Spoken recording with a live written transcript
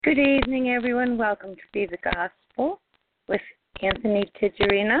Good evening, everyone. Welcome to Be the Gospel with Anthony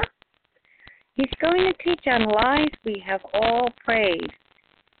Tijerina. He's going to teach on lies we have all prayed.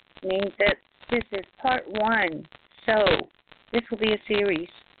 Means that this is part one, so this will be a series.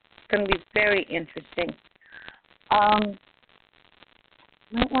 It's going to be very interesting. Might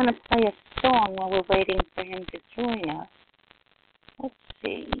want to play a song while we're waiting for him to join us. Let's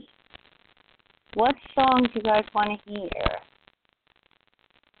see. What song do you guys want to hear?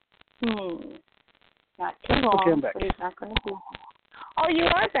 Not too long, okay, I'm back. but he's not going to be. Oh, you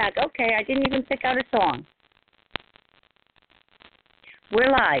are back. Okay, I didn't even pick out a song. We're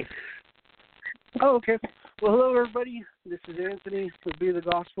live. Oh, okay. Well, hello, everybody. This is Anthony with Be the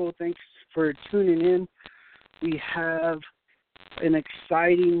Gospel. Thanks for tuning in. We have an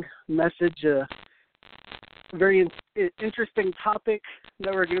exciting message, a very interesting topic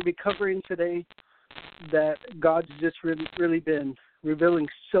that we're going to be covering today that God's just really been revealing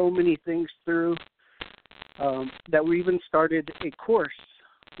so many things through that we even started a course.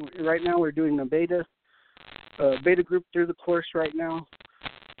 Right now we're doing a beta group through the course right now.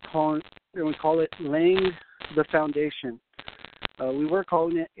 We call it Laying the Foundation. We were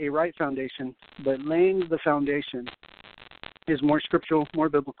calling it a right foundation, but laying the foundation is more scriptural, more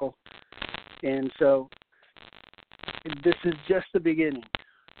biblical. And so this is just the beginning.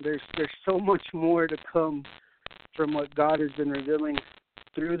 There's so much more to come from what God has been revealing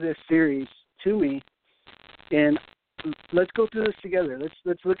through this series to me. And let's go through this together.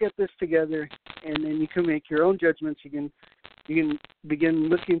 Let's look at this together, and then you can make your own judgments. You can begin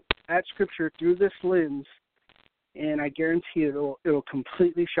looking at Scripture through this lens, and I guarantee it'll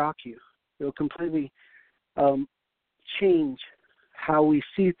completely shock you. It'll completely change how we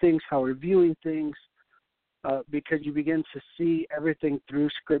see things, how we're viewing things, because you begin to see everything through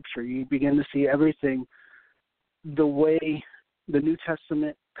Scripture. You begin to see everything the way the New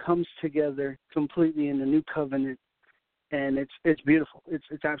Testament comes together completely in the New Covenant, and it's beautiful.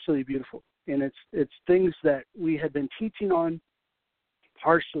 It's absolutely beautiful, and it's things that we had been teaching on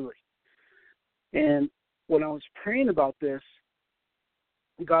partially. And when I was praying about this,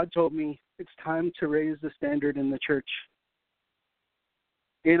 God told me it's time to raise the standard in the church.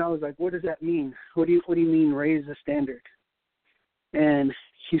 And I was like, what does that mean? What do you mean raise the standard? And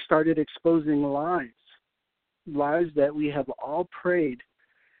he started exposing lies that we have all prayed.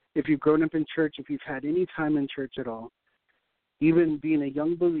 If you've grown up in church, if you've had any time in church at all, even being a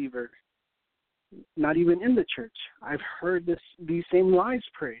young believer, not even in the church, I've heard these same lies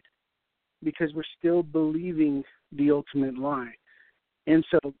prayed because we're still believing the ultimate lie. And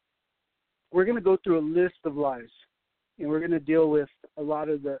so we're going to go through a list of lies, and we're going to deal with a lot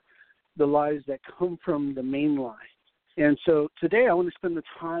of the lies that come from the main lie. And so today I want to spend the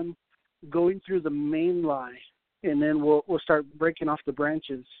time going through the main lie, and then we'll start breaking off the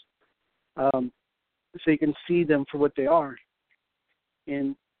branches so you can see them for what they are.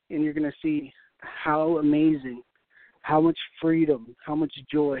 And you're going to see how amazing, how much freedom, how much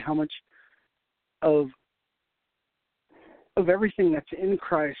joy, how much of everything that's in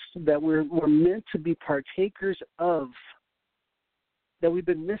Christ that we're meant to be partakers of, that we've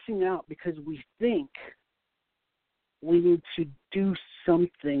been missing out because we think we need to do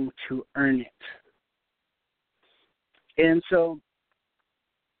something to earn it. And so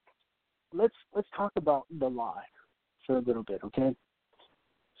let's talk about the lie for a little bit, okay?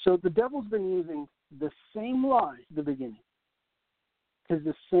 So the devil's been using the same lie at the beginning, because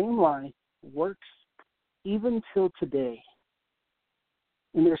the same lie works even till today.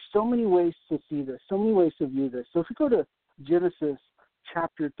 And there's so many ways to see this, so many ways to view this. So if we go to Genesis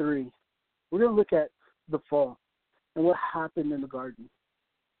chapter 3, we're going to look at the fall and what happened in the garden.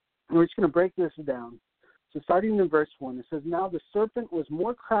 And we're just going to break this down. So starting in verse 1, it says, "Now the serpent was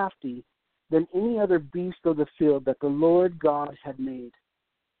more crafty than any other beast of the field that the Lord God had made.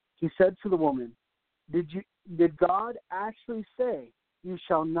 He said to the woman, Did God actually say, 'You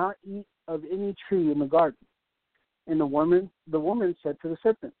shall not eat of any tree in the garden?' And the woman said to the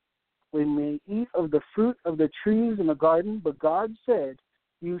serpent, 'We may eat of the fruit of the trees in the garden, but God said,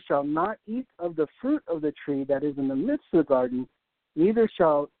 You shall not eat of the fruit of the tree that is in the midst of the garden, neither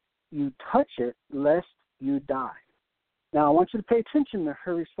shall you touch it, lest you die.'" Now, I want you to pay attention to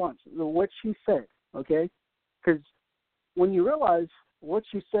her response, to what she said, okay? Because when you realize what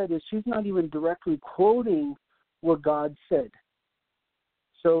she said is she's not even directly quoting what God said.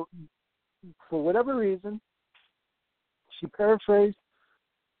 So, for whatever reason, she paraphrased,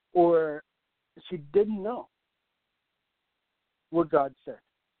 or she didn't know what God said.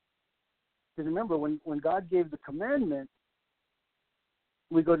 Because remember, when God gave the commandment,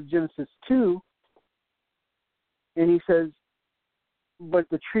 we go to Genesis 2, and he says, but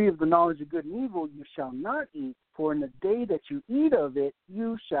the tree of the knowledge of good and evil you shall not eat, for in the day that you eat of it,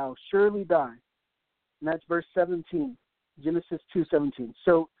 you shall surely die. And that's verse 17, Genesis 2:17.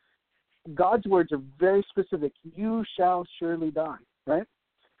 So God's words are very specific. You shall surely die, right?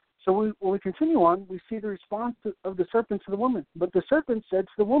 So when we continue on, we see the response of the serpent to the woman. But the serpent said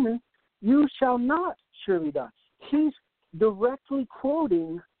to the woman, you shall not surely die. He's directly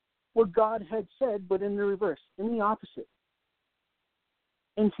quoting what God had said, but in the reverse, in the opposite.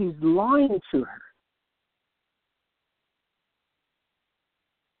 And he's lying to her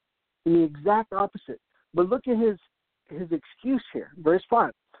in the exact opposite. But look at his excuse here, verse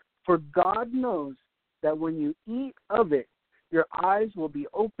 5. For God knows that when you eat of it, your eyes will be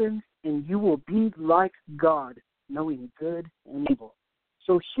opened and you will be like God, knowing good and evil.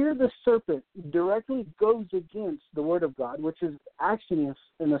 So here the serpent directly goes against the word of God, which is actually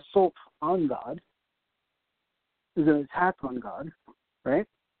an assault on God, is an attack on God, right?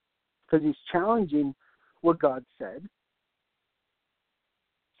 Because he's challenging what God said.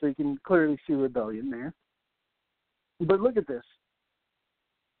 So you can clearly see rebellion there. But look at this.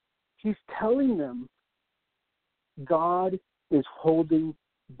 He's telling them God is holding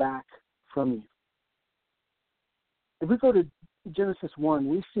back from you. If we go to Genesis 1,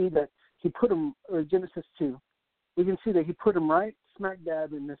 we see that he put them, or Genesis 2, we can see that he put them right smack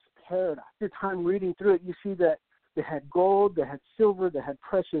dab in this paradise. Your time reading through it, you see that they had gold, they had silver, they had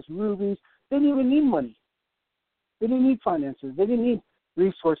precious rubies. They didn't even need money. They didn't need finances. They didn't need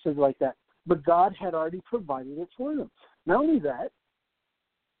resources like that. But God had already provided it for them. Not only that,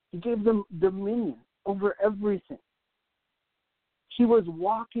 he gave them dominion over everything. He was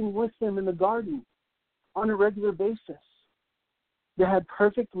walking with them in the garden on a regular basis. They had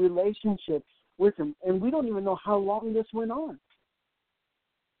perfect relationships with him. And we don't even know how long this went on.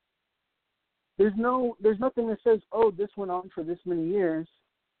 There's nothing that says, oh, this went on for this many years.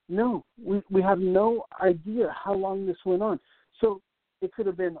 No, we have no idea how long this went on. So it could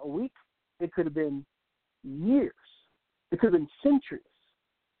have been a week. It could have been years. It could have been centuries.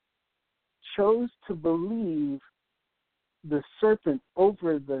 Chose to believe the serpent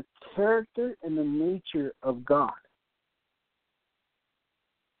over the character and the nature of God.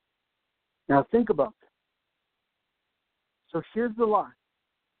 Now think about that. So here's the lie.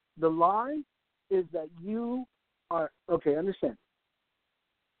 The lie is that you are, okay, understand.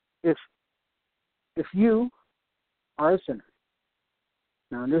 If you are a sinner,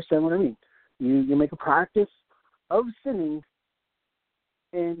 now understand what I mean. You make a practice of sinning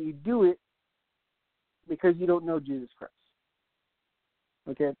and you do it because you don't know Jesus Christ.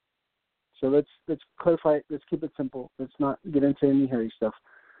 Okay? So let's clarify it. Let's keep it simple. Let's not get into any hairy stuff.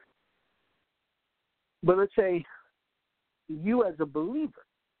 But let's say you as a believer,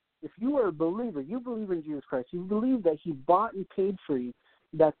 if you are a believer, you believe in Jesus Christ, you believe that he bought and paid for you,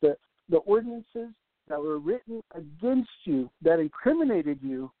 that the ordinances that were written against you, that incriminated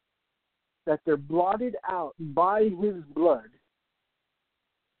you, that they're blotted out by his blood,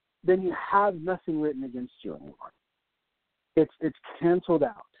 then you have nothing written against you anymore. It's canceled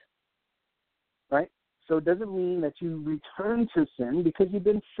out, right? So it doesn't mean that you return to sin because you've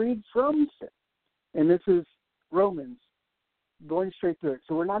been freed from sin. And this is Romans, going straight through it.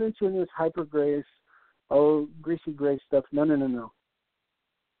 So we're not into any of this hyper grace, greasy grace stuff. No.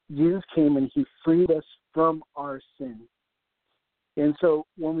 Jesus came and he freed us from our sin. And so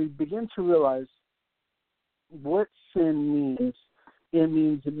when we begin to realize what sin means, it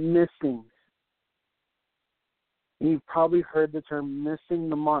means missing. And you've probably heard the term missing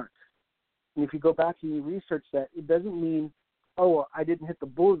the mark. And if you go back and you research that, it doesn't mean, oh, well, I didn't hit the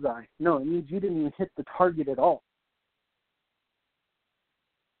bullseye. No, it means you didn't even hit the target at all.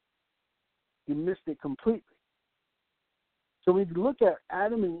 You missed it completely. So when you look at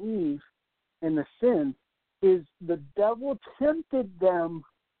Adam and Eve and the sin, is the devil tempted them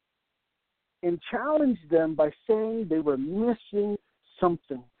and challenged them by saying they were missing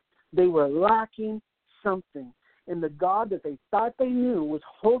something. They were lacking something. And the God that they thought they knew was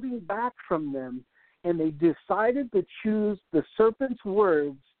holding back from them, and they decided to choose the serpent's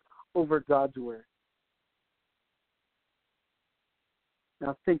words over God's word.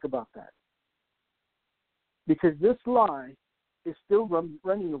 Now think about that. Because this lie is still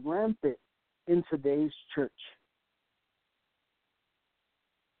running rampant in today's church.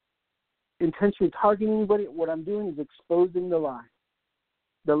 Intentionally targeting anybody, what I'm doing is exposing the lie.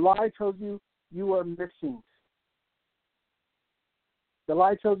 The lie tells you you are missing. The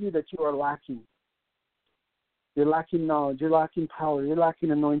lie tells you that you are lacking. You're lacking knowledge. You're lacking power. You're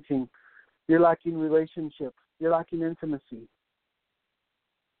lacking anointing. You're lacking relationship. You're lacking intimacy.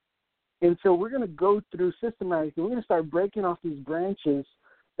 And so we're going to go through systematically. We're going to start breaking off these branches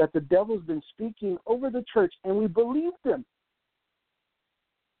that the devil's been speaking over the church, and we believe them.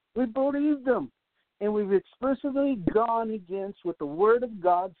 We believe them. And we've explicitly gone against what the Word of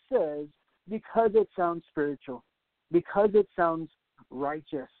God says because it sounds spiritual, because it sounds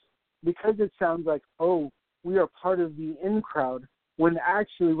righteous, because it sounds like, oh, we are part of the in crowd, when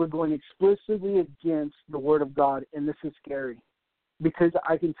actually we're going explicitly against the Word of God, and this is scary. Because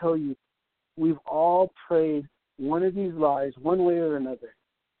I can tell you, we've all prayed one of these lies one way or another.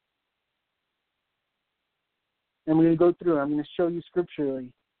 And we're going to go through it. I'm going to show you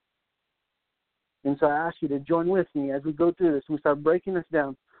scripturally. And so I ask you to join with me as we go through this. We start breaking this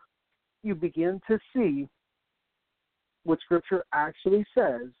down. You begin to see what Scripture actually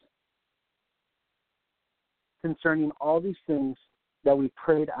says concerning all these things that we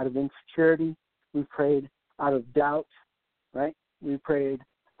prayed out of insecurity, we prayed out of doubt, right? We prayed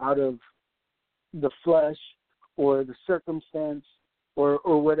out of the flesh or the circumstance or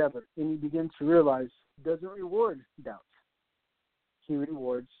whatever. And you begin to realize it doesn't reward doubt. He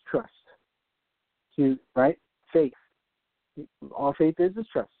rewards trust. Right? Faith. All faith is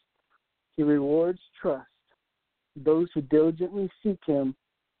trust. He rewards trust. Those who diligently seek him,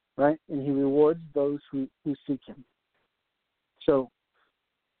 right? And he rewards those who seek him. So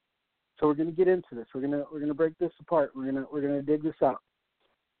we're going to get into this. We're going to break this apart. We're going to dig this out.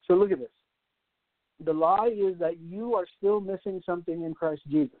 So look at this. The lie is that you are still missing something in Christ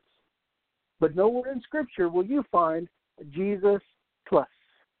Jesus. But nowhere in Scripture will you find Jesus plus.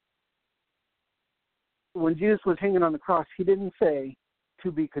 When Jesus was hanging on the cross, he didn't say,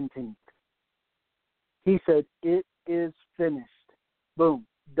 to be continued. He said, it is finished. Boom,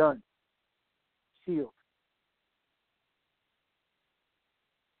 done, sealed.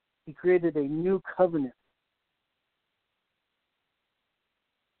 He created a new covenant.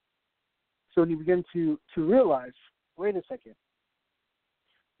 So when you begin to realize, wait a second,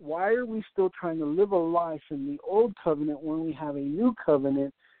 why are we still trying to live a life in the old covenant when we have a new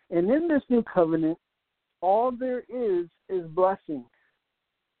covenant? And in this new covenant, all there is blessing,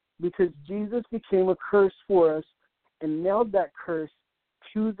 because Jesus became a curse for us and nailed that curse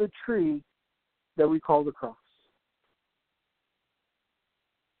to the tree that we call the cross.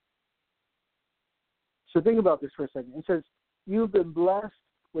 So think about this for a second. It says, you've been blessed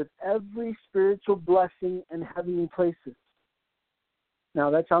with every spiritual blessing in heavenly places.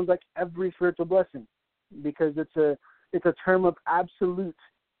 Now that sounds like every spiritual blessing, because it's a term of absolute.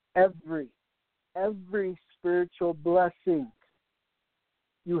 Every spiritual blessing,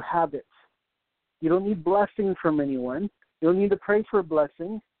 you have it. You don't need blessing from anyone. You don't need to pray for a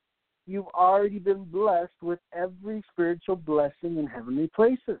blessing. You've already been blessed with every spiritual blessing in heavenly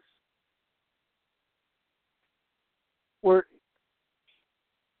places. Or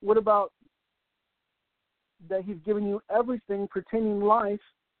what about that he's given you everything pertaining life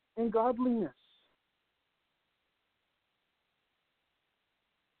and godliness?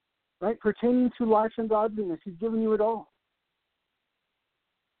 Right? Pertaining to life and godliness, he's given you it all.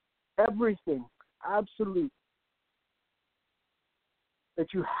 Everything, absolute. That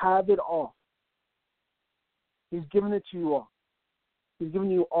you have it all. He's given it to you all. He's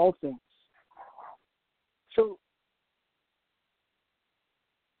given you all things. So,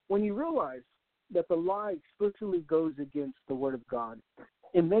 when you realize that the lie explicitly goes against the Word of God,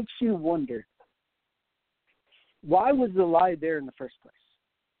 it makes you wonder, why was the lie there in the first place?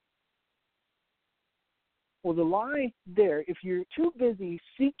 Well, the lie there, if you're too busy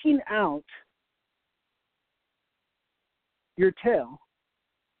seeking out your tail,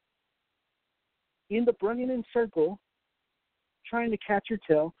 you end up running in circle, trying to catch your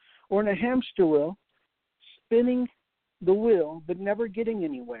tail, or in a hamster wheel, spinning the wheel, but never getting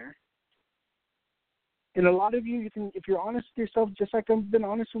anywhere. And a lot of you can, if you're honest with yourself, just like I've been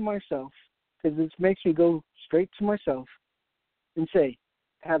honest with myself, because this makes me go straight to myself and say,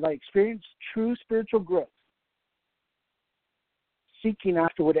 have I experienced true spiritual growth? Seeking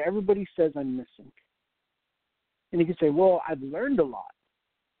after what everybody says I'm missing. And you can say, well, I've learned a lot.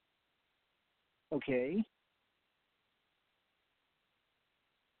 Okay.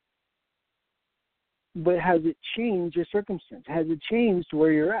 But has it changed your circumstance? Has it changed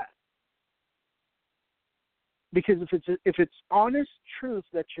where you're at? Because if it's honest truth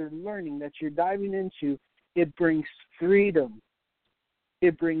that you're learning, that you're diving into, it brings freedom.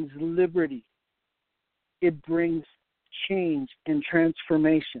 It brings liberty. It brings change and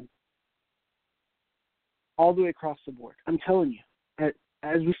transformation all the way across the board. I'm telling you,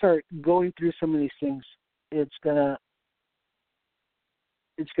 as we start going through some of these things, it's gonna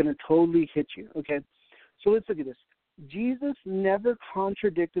totally hit you. Okay, so let's look at this. Jesus never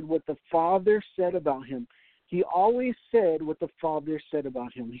contradicted what the Father said about him. He always said what the Father said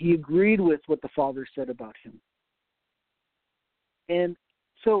about him. He agreed with what the Father said about him. And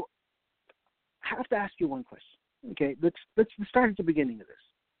so I have to ask you one question. Okay, let's start at the beginning of this.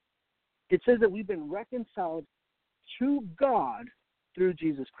 It says that we've been reconciled to God through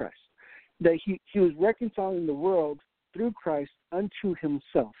Jesus Christ. That he was reconciling the world through Christ unto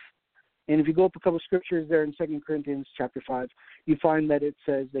himself. And if you go up a couple of scriptures there in 2 Corinthians chapter 5, you find that it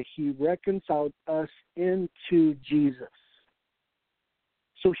says that he reconciled us into Jesus.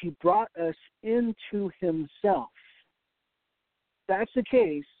 So he brought us into himself. That's the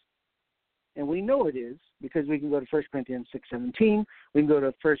case, and we know it is, because we can go to 1 Corinthians 6:17, we can go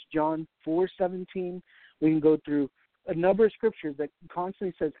to 1 John 4:17, we can go through a number of scriptures that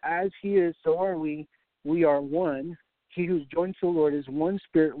constantly says, as he is, so are we are one. He who's joined to the Lord is one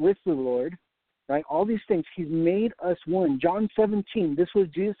spirit with the Lord, right? All these things, he's made us one. John 17, this was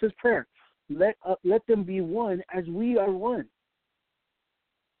Jesus' prayer. Let them be one as we are one.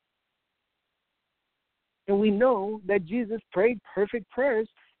 And we know that Jesus prayed perfect prayers,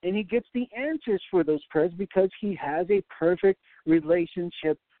 and he gets the answers for those prayers because he has a perfect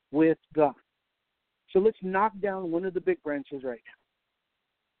relationship with God. So let's knock down one of the big branches right now.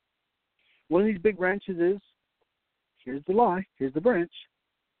 One of these big branches is, here's the lie, here's the branch.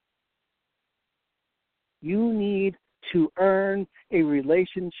 You need to earn a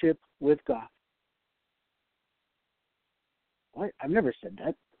relationship with God. What? I've never said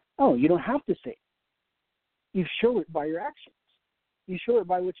that. Oh, you don't have to say it. You show it by your actions. You show it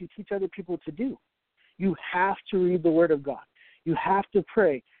by what you teach other people to do. You have to read the Word of God. You have to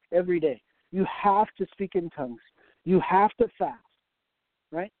pray every day. You have to speak in tongues. You have to fast,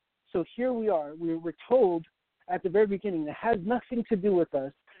 right? So here we are. We were told at the very beginning that has nothing to do with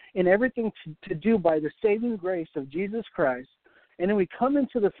us and everything to do by the saving grace of Jesus Christ. And then we come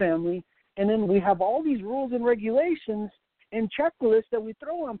into the family, and then we have all these rules and regulations and checklists that we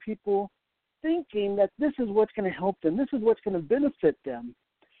throw on people thinking that this is what's going to help them, this is what's going to benefit them.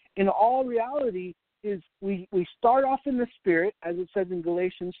 In all reality is we start off in the spirit, as it says in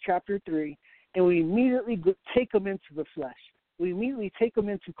Galatians chapter 3, and we immediately take them into the flesh. We immediately take them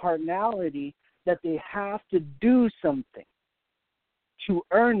into carnality, that they have to do something to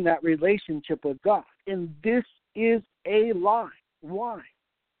earn that relationship with God. And this is a lie. Why?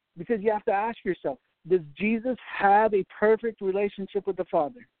 Because you have to ask yourself, does Jesus have a perfect relationship with the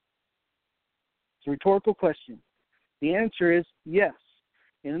Father? It's a rhetorical question. The answer is yes.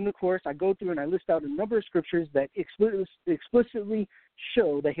 And in the course, I go through and I list out a number of scriptures that explicitly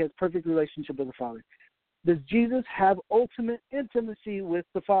show that he has perfect relationship with the Father. Does Jesus have ultimate intimacy with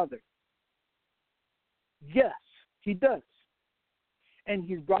the Father? Yes, he does. And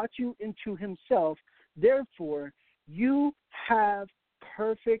he's brought you into himself. Therefore, you have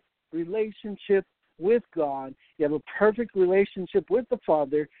perfect relationship with God. You have a perfect relationship with the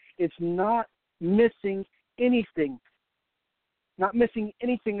Father. It's not missing anything. Not missing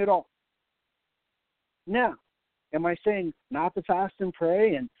anything at all. Now, am I saying not to fast and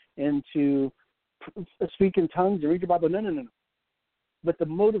pray and to speak in tongues and read the Bible? No. But the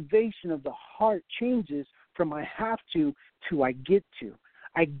motivation of the heart changes from I have to I get to.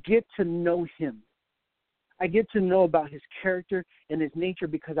 I get to know him. I get to know about his character and his nature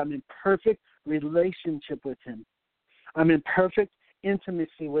because I'm in perfect relationship with him. I'm in perfect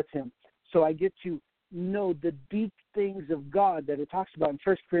intimacy with him. So I get to know the deep things of God that it talks about in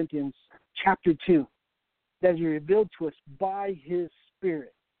 1 Corinthians chapter 2, that is revealed to us by his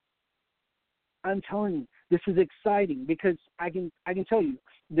Spirit. I'm telling you, this is exciting because I can tell you,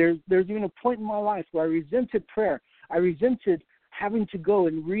 there's even a point in my life where I resented prayer. I resented having to go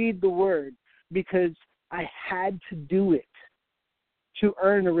and read the Word because I had to do it to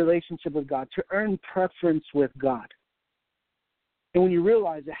earn a relationship with God, to earn preference with God. And when you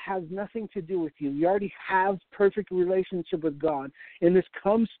realize it has nothing to do with you, you already have perfect relationship with God, and this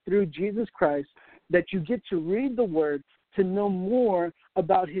comes through Jesus Christ, that you get to read the Word to know more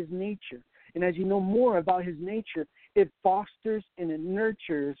about his nature. And as you know more about his nature, it fosters and it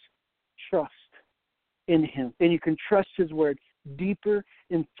nurtures trust in him. And you can trust his Word deeper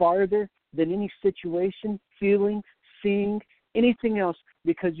and farther than any situation, feeling, seeing, anything else,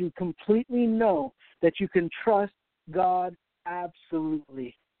 because you completely know that you can trust God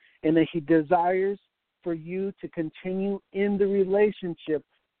absolutely, and that he desires for you to continue in the relationship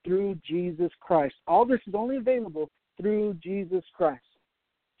through Jesus Christ. All this is only available through Jesus Christ.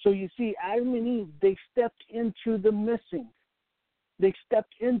 So you see, Adam and Eve, they stepped into the missing. They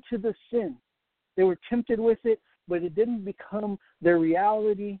stepped into the sin. They were tempted with it, but it didn't become their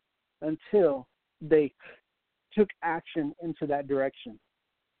reality until they took action into that direction.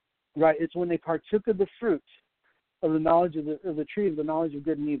 Right? It's when they partook of the fruit of the knowledge of the tree of the knowledge of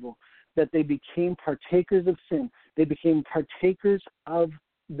good and evil that they became partakers of sin. They became partakers of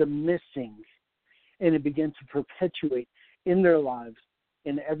the missing, and it began to perpetuate in their lives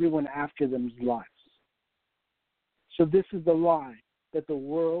and everyone after them's lives. So this is the lie that the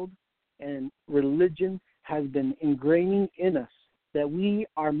world and religion has been ingraining in us, that we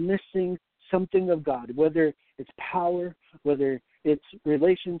are missing something of God, whether it's power, whether it's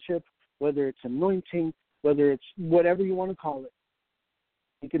relationship, whether it's anointing, whether it's whatever you want to call it.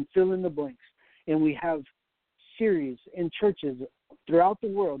 You can fill in the blanks. And we have series in churches throughout the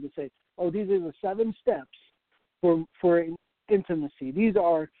world that say, oh, these are the 7 steps for intimacy. These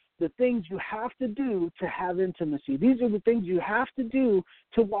are the things you have to do to have intimacy. These are the things you have to do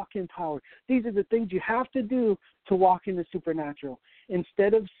to walk in power. These are the things you have to do to walk in the supernatural.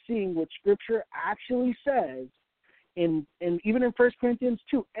 Instead of seeing what Scripture actually says, and even in 1 Corinthians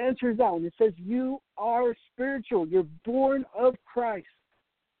 2, answers out, and it says, you are spiritual. You're born of Christ.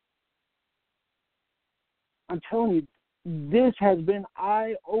 I'm telling you, this has been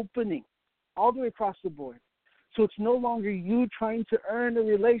eye-opening all the way across the board. So it's no longer you trying to earn a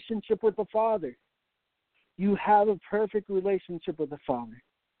relationship with the Father. You have a perfect relationship with the Father.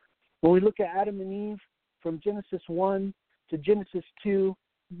 When we look at Adam and Eve, from Genesis 1 to Genesis 2,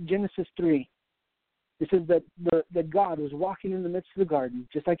 Genesis 3, it says that God was walking in the midst of the garden,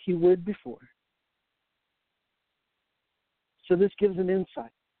 just like he would before. So this gives an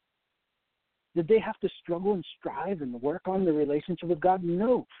insight. Did they have to struggle and strive and work on the relationship with God?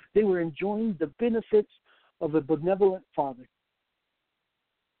 No. They were enjoying the benefits of a benevolent Father.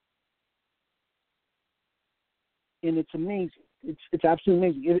 And it's amazing. It's absolutely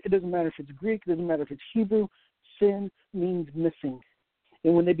amazing. It doesn't matter if it's Greek, it doesn't matter if it's Hebrew. Sin means missing.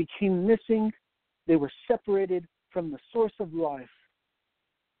 And when they became missing, they were separated from the source of life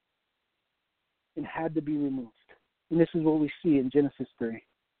and had to be removed. And this is what we see in Genesis 3.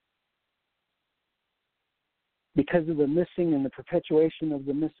 Because of the missing and the perpetuation of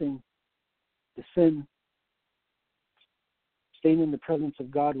the missing, the sin, staying in the presence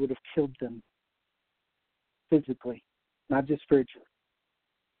of God would have killed them physically, not just spiritually.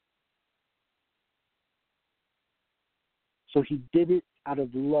 So he did it out of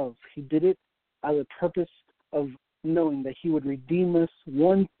love. He did it out of the purpose of knowing that he would redeem us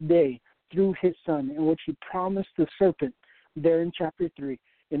one day through his Son, in which he promised the serpent there in chapter 3,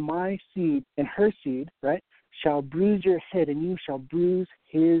 in my seed and her seed, right, shall bruise your head and you shall bruise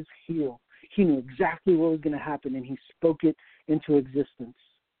his heel. He knew exactly what was going to happen, and he spoke it into existence.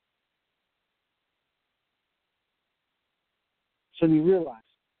 So you realize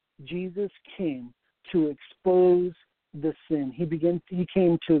Jesus came to expose the sin. He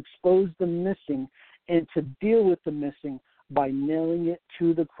came to expose the missing and to deal with the missing by nailing it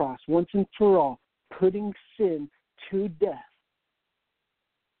to the cross, once and for all, putting sin to death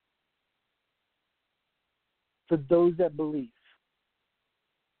for those that believe.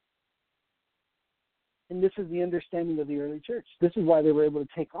 And this is the understanding of the early church. This is why they were able to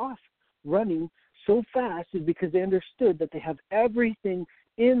take off running so fast, is because they understood that they have everything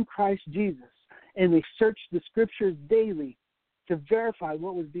in Christ Jesus. And they searched the scriptures daily to verify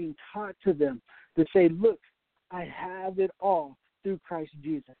what was being taught to them, to say, look, I have it all through Christ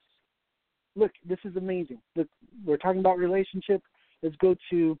Jesus. Look, this is amazing. Look, we're talking about relationship. Let's go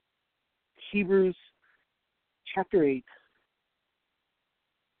to Hebrews chapter 8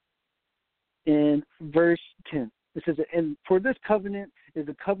 and verse 10. It says, and for this covenant is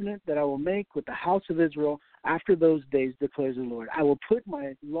a covenant that I will make with the house of Israel after those days, declares the Lord. I will put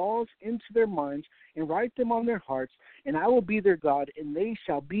my laws into their minds and write them on their hearts, and I will be their God, and they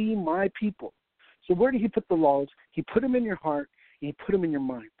shall be my people. So where did he put the laws? He put them in your heart, and he put them in your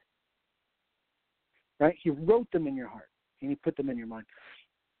mind. Right? He wrote them in your heart, and he put them in your mind.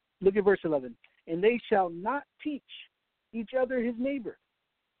 Look at verse 11. And they shall not teach each other his neighbor,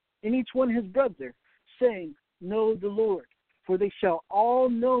 and each one his brother, saying, know the Lord, for they shall all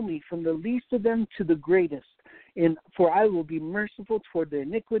know me, from the least of them to the greatest. And for I will be merciful toward their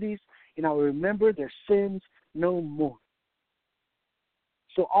iniquities, and I will remember their sins no more.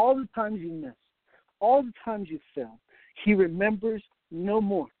 So all the times you miss, all the times you fail, he remembers no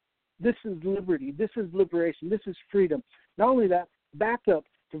more. This is liberty. This is liberation. This is freedom. Not only that, back up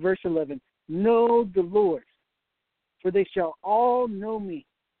to verse 11. Know the Lord, for they shall all know me.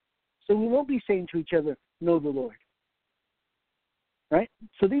 So we won't be saying to each other, know the Lord. Right?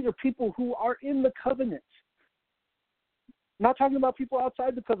 So these are people who are in the covenant. Not talking about people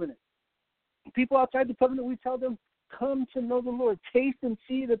outside the covenant. People outside the covenant, we tell them, come to know the Lord. Taste and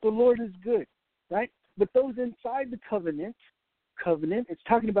see that the Lord is good. Right? But those inside the covenant, it's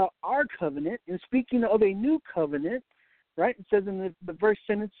talking about our covenant, and speaking of a new covenant, right? It says in the verse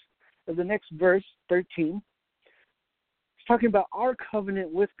sentence of the next verse, 13, it's talking about our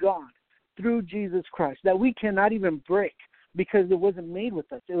covenant with God through Jesus Christ, that we cannot even break because it wasn't made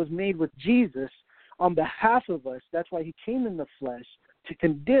with us. It was made with Jesus on behalf of us. That's why he came in the flesh, to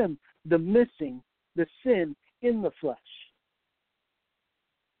condemn the sin in the flesh.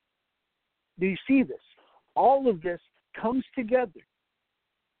 Do you see this? All of this comes together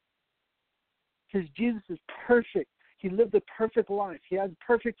because Jesus is perfect. He lived a perfect life. He has a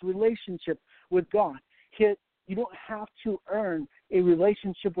perfect relationship with God. You don't have to earn a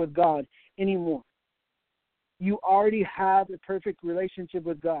relationship with God anymore. You already have a perfect relationship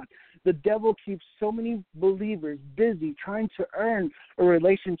with God. The devil keeps so many believers busy trying to earn a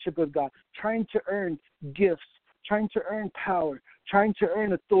relationship with God, trying to earn gifts, trying to earn power, trying to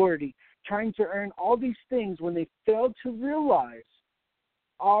earn authority, trying to earn all these things when they fail to realize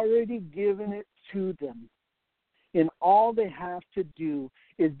already given it to them. And all they have to do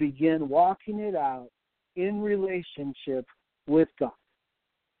is begin walking it out in relationship with God.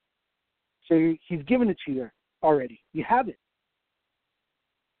 So he's given it to you already. You have it.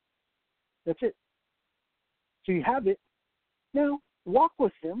 That's it. So you have it. Now, walk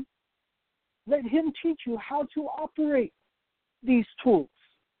with him. Let him teach you how to operate these tools,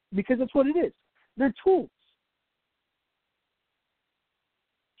 because that's what it is. They're tools.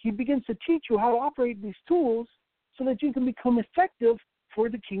 He begins to teach you how to operate these tools so that you can become effective for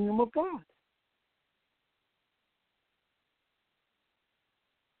the kingdom of God.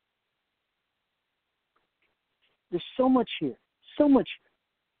 There's so much here, so much.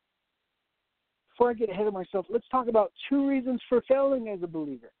 Before I get ahead of myself, let's talk about 2 reasons for failing as a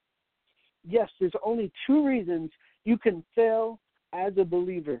believer. Yes, there's only 2 reasons you can fail as a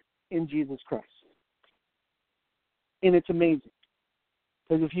believer in Jesus Christ. And it's amazing.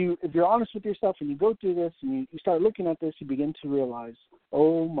 Because if you're honest with yourself and you go through this and you start looking at this, you begin to realize,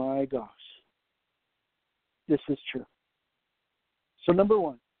 oh my gosh, this is true. So number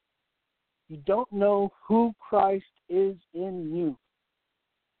 1, you don't know who Christ is in you.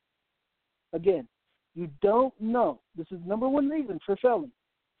 Again, you don't know. This is number 1 reason for failing.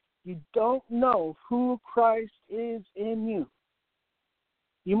 You don't know who Christ is in you.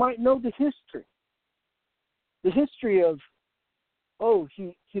 You might know the history. The history of,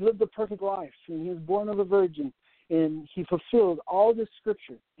 he lived a perfect life, and he was born of a virgin, and he fulfilled all this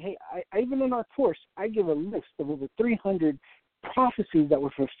scripture. Hey, I even in our course, I give a list of over 300 prophecies that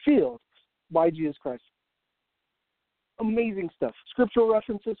were fulfilled by Jesus Christ. Amazing stuff. Scriptural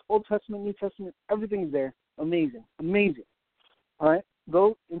references, Old Testament, New Testament, everything's there. Amazing. Amazing. All right?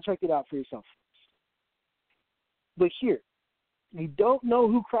 Go and check it out for yourself. But here, you don't know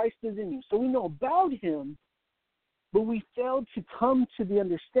who Christ is in you. So we know about him, but we failed to come to the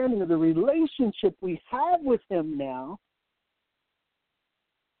understanding of the relationship we have with him now.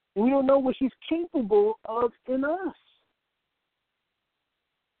 And we don't know what he's capable of in us.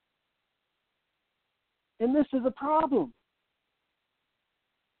 And this is a problem.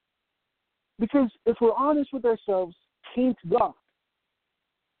 Because if we're honest with ourselves, taint God.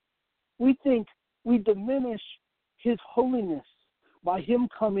 We think we diminish his holiness by him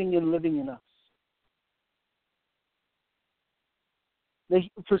coming and living in us.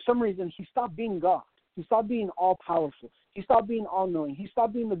 For some reason, he stopped being God. He stopped being all-powerful. He stopped being all-knowing. He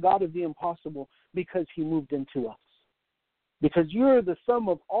stopped being the God of the impossible because he moved into us. Because you're the sum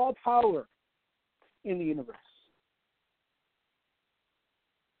of all power in the universe.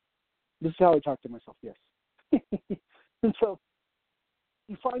 This is how I talk to myself, yes. And so,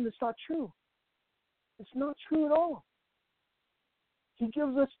 you find it's not true. It's not true at all. He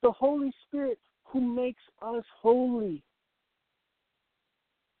gives us the Holy Spirit who makes us holy.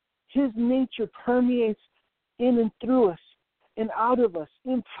 His nature permeates in and through us and out of us,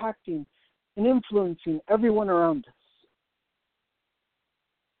 impacting and influencing everyone around us.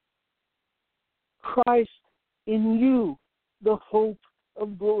 Christ in you, the hope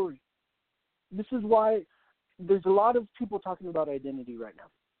of glory. This is why there's a lot of people talking about identity right now.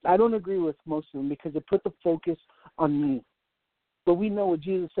 I don't agree with most of them because they put the focus on me. But we know what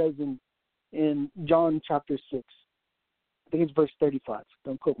Jesus says in John chapter 6. I think it's verse 35.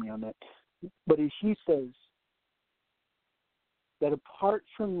 Don't quote me on that. But he says that apart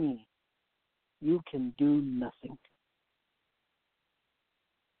from me, you can do nothing.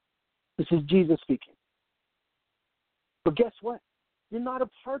 This is Jesus speaking. But guess what? You're not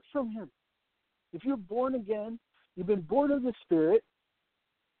apart from him. If you're born again, you've been born of the Spirit,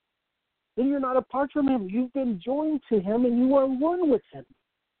 then you're not apart from him. You've been joined to him and you are one with him.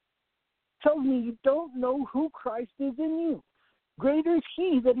 tells me you don't know who Christ is in you. Greater is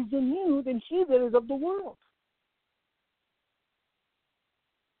he that is in you than he that is of the world.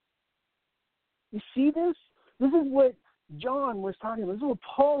 You see this? This is what John was talking about. This is what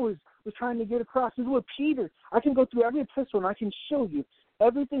Paul was trying to get across. This is what Peter, I can go through every epistle and I can show you.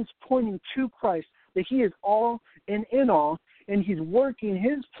 Everything's pointing to Christ, that he is all and in all, and he's working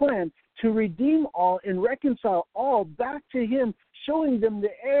his plan to redeem all and reconcile all back to him, showing them the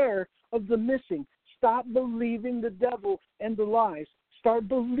error of the missing. Stop believing the devil and the lies. Start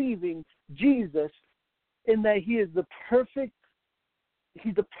believing Jesus, in that he is the perfect,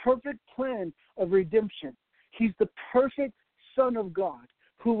 he's the perfect plan of redemption. He's the perfect Son of God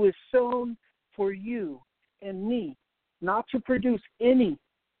who was sown for you and me, not to produce any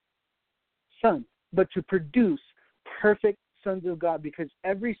son, but to produce perfect sons of God, because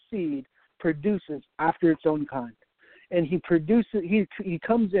every seed produces after its own kind. And he produces, he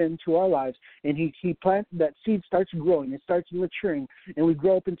comes into our lives, and he plants, that seed starts growing, it starts maturing, and we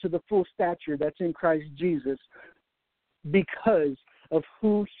grow up into the full stature that's in Christ Jesus because of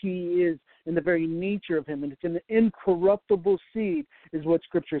who he is and the very nature of him. And it's an incorruptible seed is what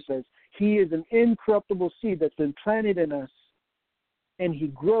Scripture says. He is an incorruptible seed that's been planted in us, and he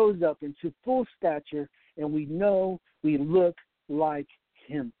grows up into full stature, and we know we look like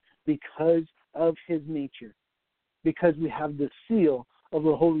him because of his nature, because we have the seal of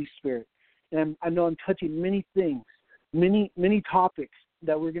the Holy Spirit. And I know I'm touching many things, many topics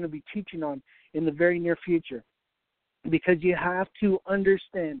that we're going to be teaching on in the very near future, because you have to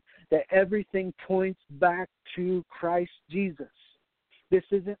understand that everything points back to Christ Jesus. This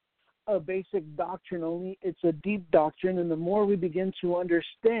isn't a basic doctrine only, it's a deep doctrine, and the more we begin to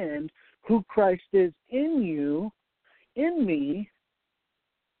understand who Christ is in you, in me,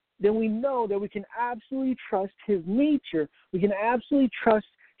 then we know that we can absolutely trust his nature. We can absolutely trust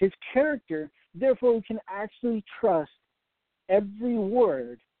his character. Therefore, we can actually trust every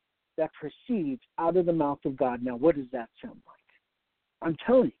word that proceeds out of the mouth of God. Now, what does that sound like? I'm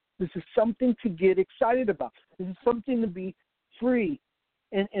telling you, this is something to get excited about. This is something to be free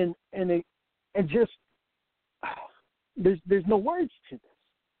and just there's no words to this.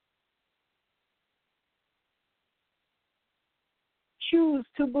 Choose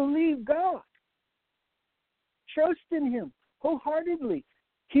to believe God. Trust in him wholeheartedly.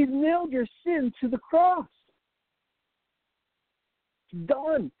 He's nailed your sin to the cross. It's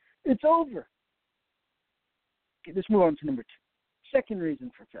done. It's over. Okay, let's move on to number 2. Second reason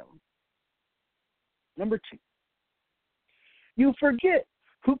for failing. Number 2. You forget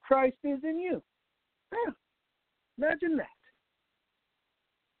who Christ is in you. Yeah, imagine that.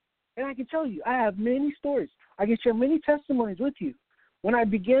 And I can tell you, I have many stories. I can share many testimonies with you. When I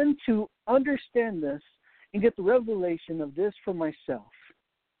began to understand this and get the revelation of this for myself,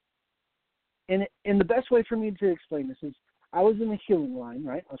 and the best way for me to explain this is, I was in the healing line,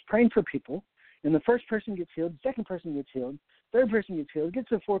 right? I was praying for people, and the first person gets healed, the second person gets healed, third person gets healed, gets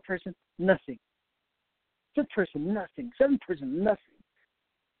to the fourth person, nothing. Fifth person, nothing. Seventh person, nothing.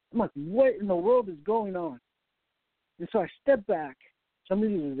 I'm like, what in the world is going on? And so I stepped back. Some of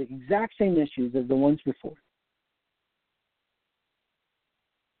these are the exact same issues as the ones before.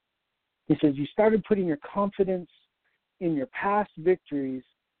 He says, you started putting your confidence in your past victories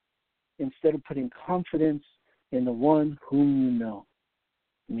instead of putting confidence in the one whom you know,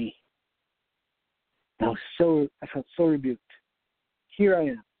 me. I felt so rebuked. Here I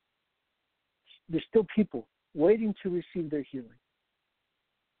am. There's still people waiting to receive their healing.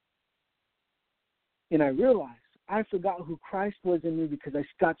 And I realized I forgot who Christ was in me because I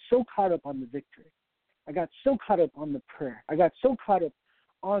got so caught up on the victory. I got so caught up on the prayer. I got so caught up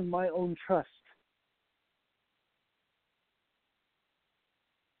on my own trust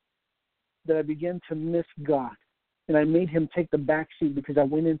that I began to miss God. And I made him take the back seat because I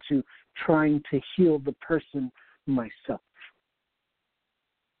went into trying to heal the person myself.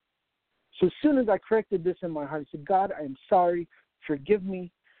 So as soon as I corrected this in my heart, I said, God, I am sorry. Forgive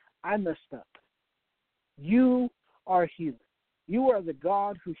me. I messed up. You are a healer. You are the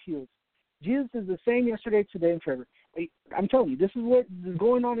God who heals. Jesus is the same yesterday, today, and forever. I'm telling you, this is what is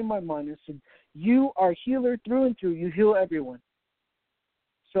going on in my mind. I said, you are a healer through and through. You heal everyone.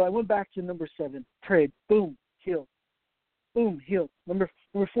 So I went back to number 7, prayed, boom, healed. Boom, healed. Number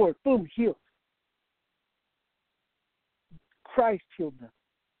 4, boom, healed. Christ healed them.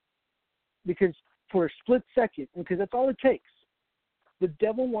 Because for a split second, because that's all it takes, the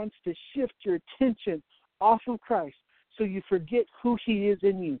devil wants to shift your attention off of Christ so you forget who he is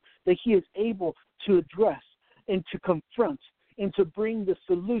in you, that he is able to address and to confront and to bring the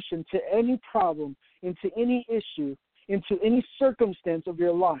solution to any problem, into any issue, into any circumstance of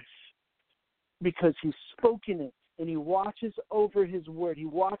your life. because he's spoken it, and he watches over his word. He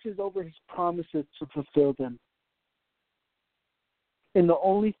watches over his promises to fulfill them. And the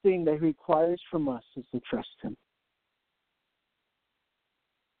only thing that he requires from us is to trust him.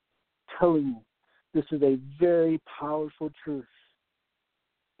 Telling you, this is a very powerful truth.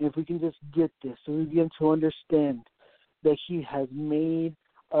 And if we can just get this, and we begin to understand that he has made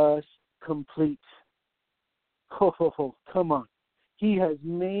us complete. Come on. He has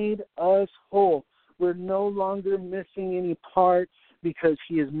made us whole. We're no longer missing any part because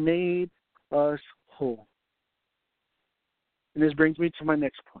he has made us whole. And this brings me to my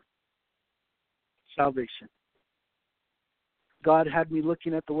next point. Salvation. God had me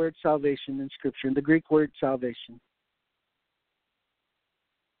looking at the word salvation in Scripture, in the Greek word salvation.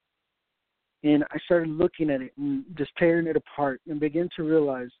 And I started looking at it and just tearing it apart and began to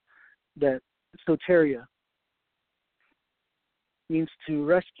realize that soteria means to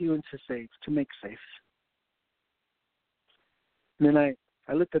rescue and to save, to make safe. And then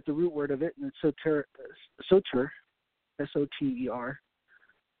I looked at the root word of it, and it's soter, S-O-T-E-R,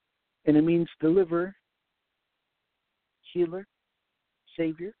 and it means deliverer, healer,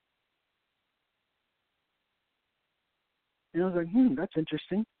 savior. And I was like, that's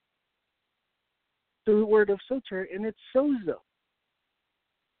interesting. The root word of soter, and it's sozo,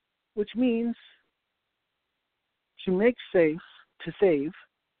 which means to make safe, to save,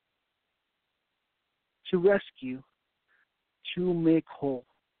 to rescue, to make whole.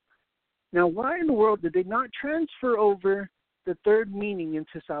 Now, why in the world did they not transfer over the third meaning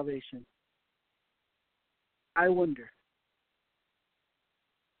into salvation? I wonder.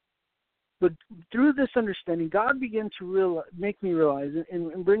 But through this understanding, God began to make me realize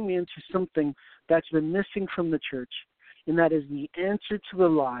and bring me into something that's been missing from the church, and that is the answer to the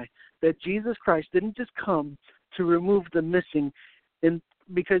lie that Jesus Christ didn't just come to remove the missing,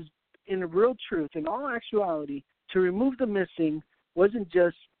 because in real truth, in all actuality, to remove the missing wasn't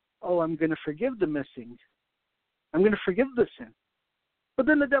just, I'm going to forgive the missing. I'm going to forgive the sin. But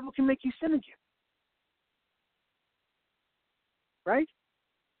then the devil can make you sin again. Right?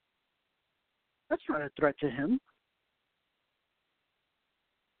 That's not a threat to him.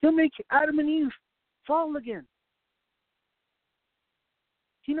 He'll make Adam and Eve fall again.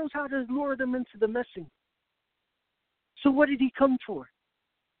 He knows how to lure them into the missing. So what did he come for?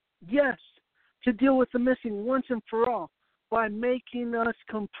 Yes, to deal with the missing once and for all by making us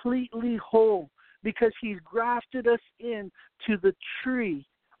completely whole, because he's grafted us into the tree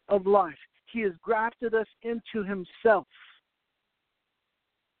of life. He has grafted us into himself.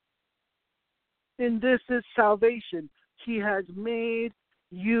 And this is salvation. He has made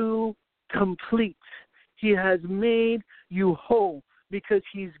you complete. He has made you whole because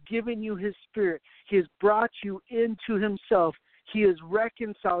he's given you his spirit. He has brought you into himself. He has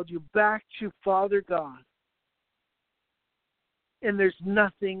reconciled you back to Father God. And there's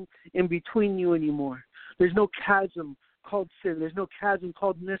nothing in between you anymore. There's no chasm called sin. There's no chasm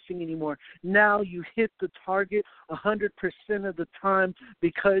called missing anymore. Now you hit the target 100% of the time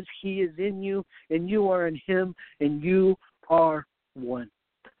because he is in you and you are in him and you are one.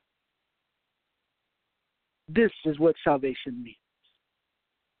 This is what salvation means.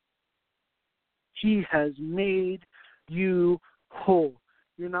 He has made you whole.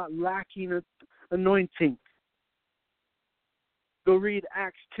 You're not lacking anointing. Go read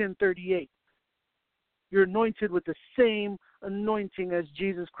Acts 10:38. You're anointed with the same anointing as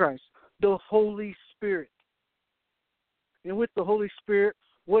Jesus Christ, the Holy Spirit. And with the Holy Spirit,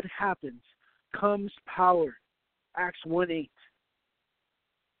 what happens? Comes power. Acts 1:8.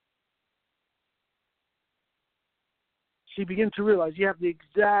 So you begin to realize you have the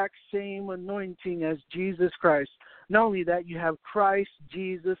exact same anointing as Jesus Christ. Not only that, you have Christ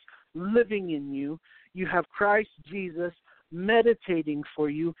Jesus living in you. You have Christ Jesus meditating for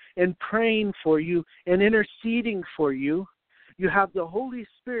you and praying for you and interceding for you. You have the Holy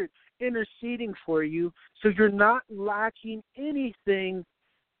Spirit interceding for you, so you're not lacking anything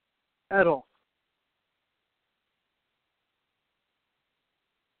at all.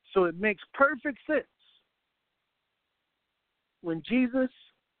 So it makes perfect sense when Jesus,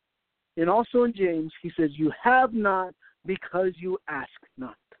 and also in James, he says, you have not because you ask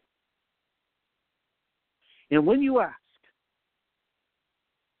not. And when you ask,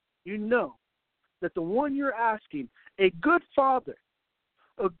 you know that the one you're asking, a good Father,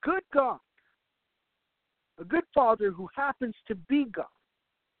 a good God, a good Father who happens to be God,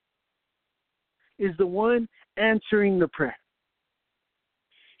 is the one answering the prayer.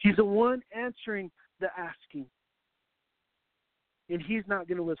 He's the one answering the asking. And he's not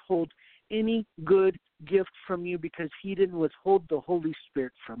going to withhold any good gift from you because he didn't withhold the Holy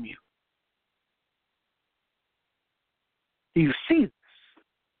Spirit from you. Do you see this?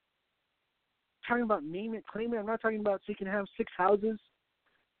 I'm talking about name it, claim it. I'm not talking about so you can have 6 houses.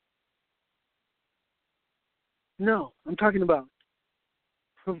 No, I'm talking about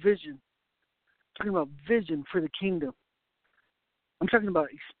provision. I'm talking about vision for the kingdom. I'm talking about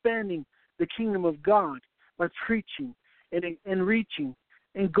expanding the kingdom of God by preaching and reaching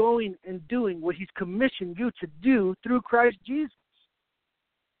and going and doing what He's commissioned you to do through Christ Jesus.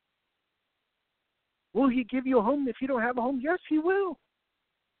 Will He give you a home if you don't have a home? Yes, He will.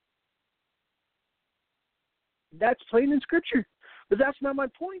 That's plain in Scripture. But that's not my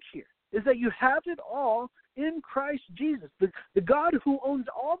point here, is that you have it all in Christ Jesus, the God who owns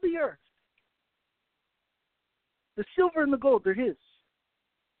all the earth. The silver and the gold, they're His.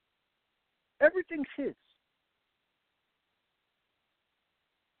 Everything's His.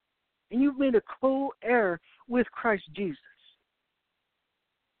 And you've made a co-heir with Christ Jesus.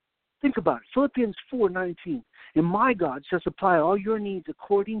 Think about it. Philippians 4:19. And my God shall supply all your needs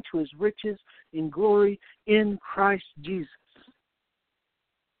according to His riches in glory in Christ Jesus.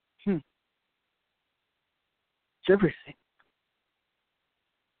 It's everything.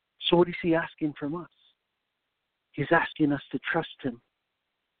 So what is He asking from us? He's asking us to trust Him.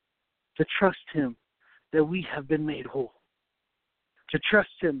 To trust Him that we have been made whole. To trust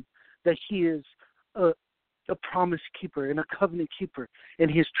Him that He is a promise keeper and a covenant keeper,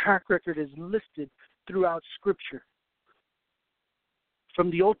 and His track record is listed throughout Scripture. From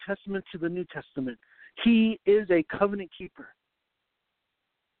the Old Testament to the New Testament, He is a covenant keeper.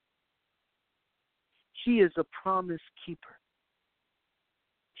 He is a promise keeper.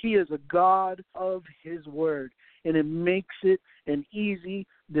 He is a God of His word, and it makes it an easy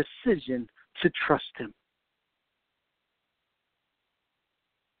decision to trust Him.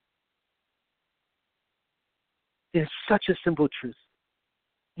 It's such a simple truth.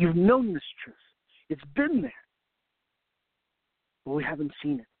 You've known this truth. It's been there, but we haven't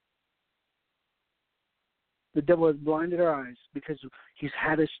seen it. The devil has blinded our eyes because he's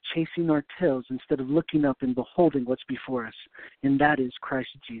had us chasing our tails instead of looking up and beholding what's before us, and that is Christ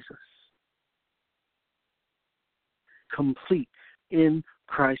Jesus. Complete in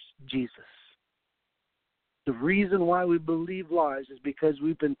Christ Jesus. The reason why we believe lies is because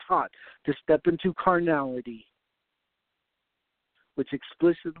we've been taught to step into carnality, which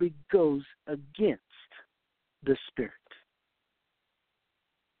explicitly goes against the Spirit.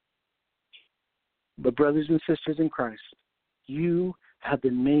 But brothers and sisters in Christ, you have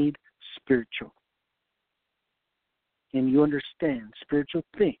been made spiritual. And you understand spiritual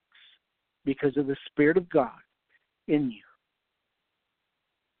things because of the Spirit of God in you.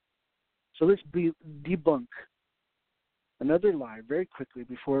 So let's debunk another lie very quickly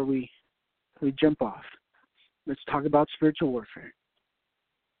before we jump off. Let's talk about spiritual warfare.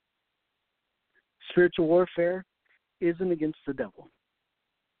 Spiritual warfare isn't against the devil.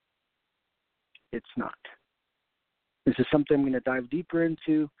 It's not. This is something I'm going to dive deeper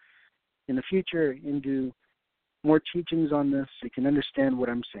into in the future and do more teachings on this so you can understand what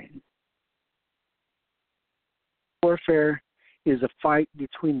I'm saying. Warfare is a fight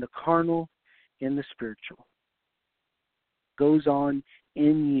between the carnal and the spiritual. It goes on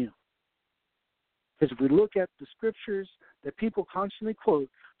in you. Because if we look at the scriptures that people constantly quote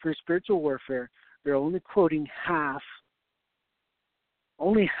for spiritual warfare, they're only quoting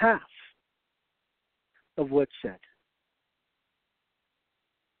only half of what's said.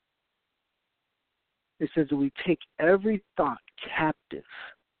 It says that we take every thought captive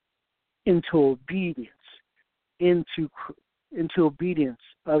into obedience, into obedience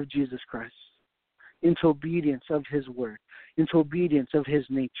of Jesus Christ, into obedience of His word, into obedience of His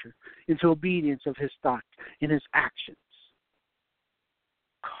nature, into obedience of His thoughts and His actions.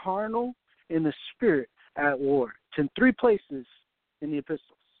 Carnal and the spirit at war. It's in 3 places in the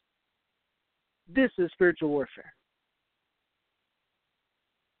epistles. This is spiritual warfare.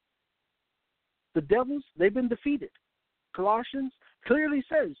 The devils, they've been defeated. Colossians clearly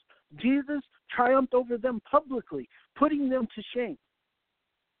says Jesus triumphed over them publicly, putting them to shame.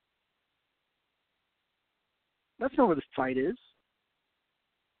 That's not where the fight is.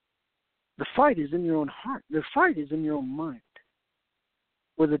 The fight is in your own heart. The fight is in your own mind.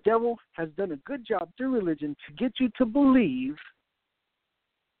 Where the devil has done a good job through religion to get you to believe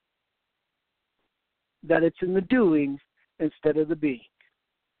that it's in the doing instead of the being.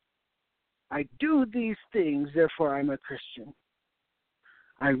 I do these things, therefore I'm a Christian.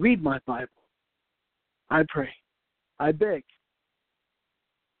 I read my Bible. I pray. I beg.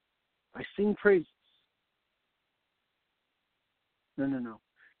 I sing praises. No.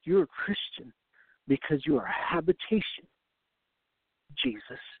 You're a Christian because you are a habitation of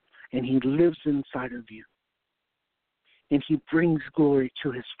Jesus, and He lives inside of you. and he brings glory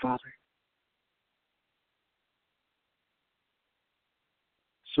to his Father.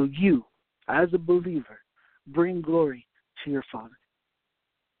 So you, as a believer, bring glory to your Father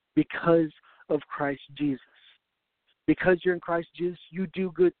because of Christ Jesus. Because you're in Christ Jesus, you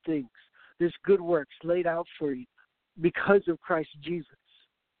do good things. There's good works laid out for you because of Christ Jesus.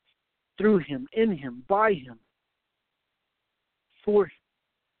 Through him, in him, by him, for him.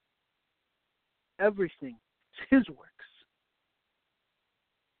 Everything is his works.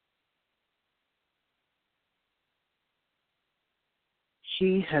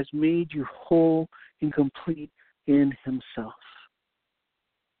 He has made you whole and complete in himself.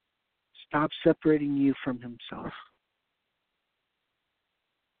 Stop separating you from himself.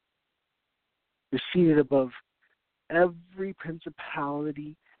 You're seated above every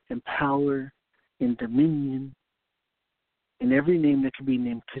principality and power and dominion and every name that can be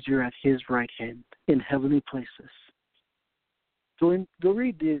named, because you're at his right hand in heavenly places. Go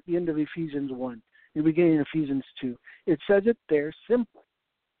read the end of Ephesians 1, the beginning of Ephesians 2. It says it there simply.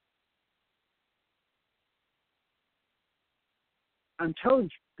 I'm telling you,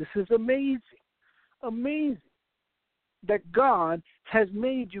 this is amazing. Amazing that God has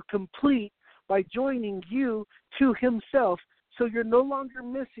made you complete by joining you to himself, so you're no longer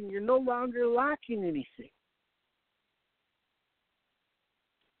missing, you're no longer lacking anything.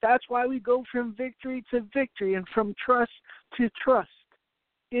 That's why we go from victory to victory and from trust to trust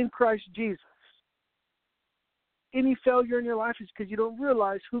in Christ Jesus. Any failure in your life is because you don't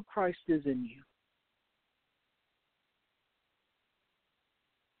realize who Christ is in you.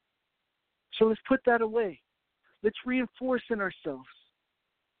 So let's put that away. Let's reinforce in ourselves.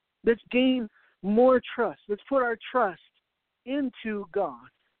 Let's gain more trust. Let's put our trust into God,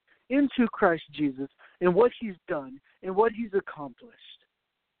 into Christ Jesus, and what he's done and what he's accomplished.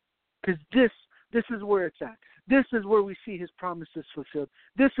 Because this is where it's at. This is where we see his promises fulfilled.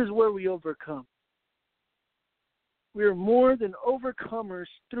 This is where we overcome. We are more than overcomers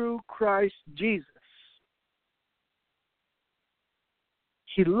through Christ Jesus.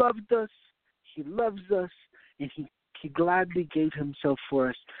 He loved us. He loves us, and he gladly gave himself for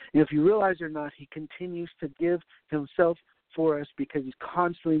us. And if you realize or not, he continues to give himself for us because he's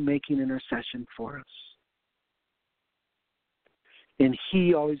constantly making intercession for us. And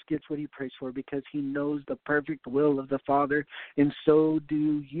he always gets what he prays for because he knows the perfect will of the Father, and so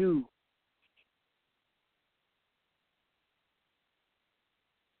do you.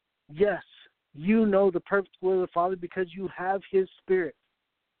 Yes, you know the perfect will of the Father because you have his Spirit.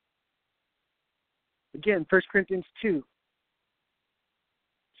 Again, 1 Corinthians 2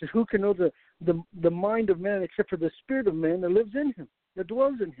 says, who can know the mind of man except for the spirit of man that lives in him, that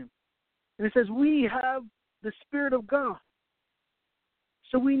dwells in him? And it says, we have the Spirit of God.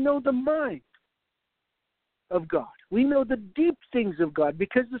 So we know the mind of God. We know the deep things of God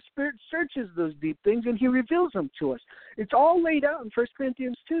because the Spirit searches those deep things and he reveals them to us. It's all laid out in 1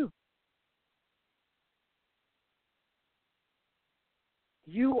 Corinthians 2.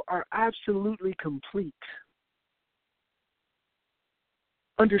 You are absolutely complete.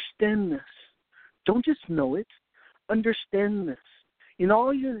 Understand this. Don't just know it. Understand this. In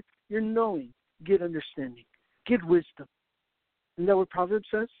all your knowing, get understanding. Get wisdom. Isn't that what Proverbs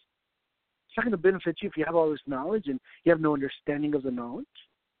says? It's not going to benefit you if you have all this knowledge and you have no understanding of the knowledge.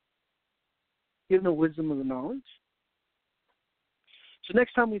 You have no wisdom of the knowledge. So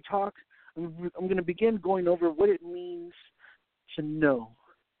next time we talk, I'm going to begin going over what it means to know.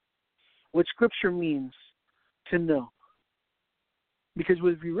 What Scripture means to know. Because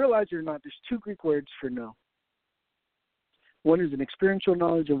whether you realize it or not, there's two Greek words for know. One is an experiential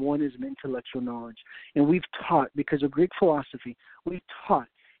knowledge and one is an intellectual knowledge. And we've taught, because of Greek philosophy, we've taught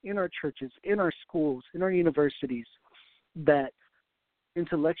in our churches, in our schools, in our universities, that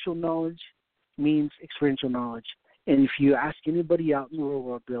intellectual knowledge means experiential knowledge. And if you ask anybody out in the real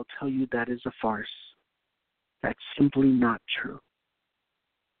world, they'll tell you that is a farce. That's simply not true.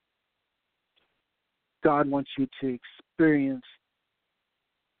 God wants you to experience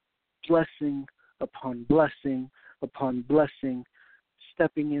blessing upon blessing upon blessing,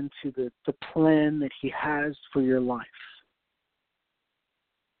 stepping into the plan that he has for your life.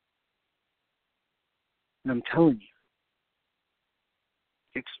 And I'm telling you,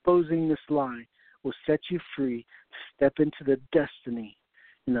 exposing this lie will set you free to step into the destiny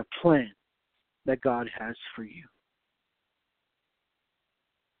and the plan that God has for you.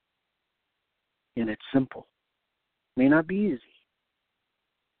 And it's simple. May not be easy,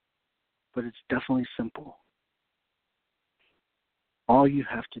 but it's definitely simple. All you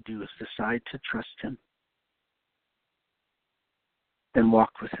have to do is decide to trust him and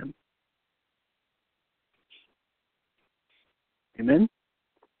walk with him. Amen.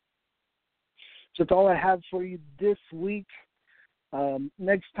 So that's all I have for you this week.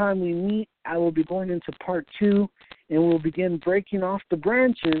 Next time we meet, I will be going into part 2, and we'll begin breaking off the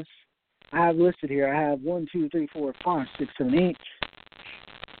branches I have listed here. I have 1, 2, 3, 4, 5, 6, 7, 8.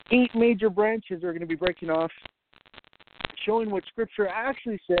 8 major branches are going to be breaking off, showing what Scripture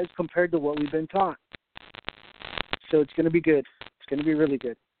actually says compared to what we've been taught. So it's going to be good. It's going to be really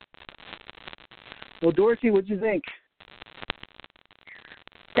good. Well, Dorothy, what do you think?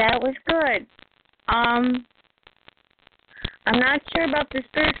 That was good. I'm not sure about the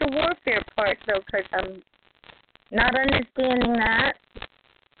spiritual warfare part, though, because I'm not understanding that.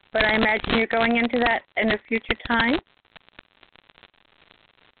 But I imagine you're going into that in a future time.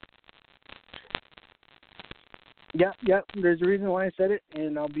 Yeah. There's a reason why I said it,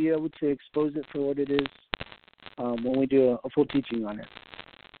 and I'll be able to expose it for what it is when we do a full teaching on it.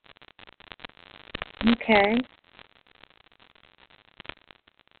 Okay.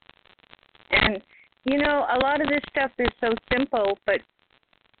 And, you know, a lot of this stuff is so simple, but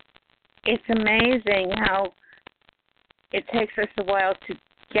it's amazing how it takes us a while to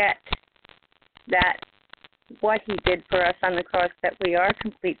get that, what he did for us on the cross, that we are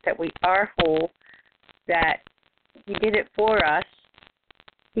complete, that we are whole, that he did it for us.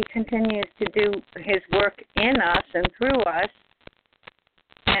 He continues to do his work in us and through us.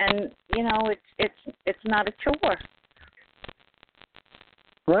 And, you know, it's not a chore.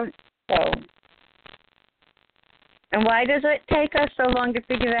 Right. So, and why does it take us so long to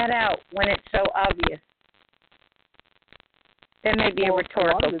figure that out when it's so obvious? That may be a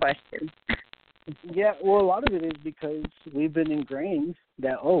rhetorical question. Yeah, well, a lot of it is because we've been ingrained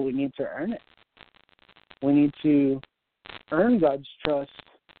that, we need to earn it. We need to earn God's trust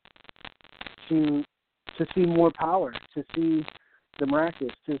to see more power, to see the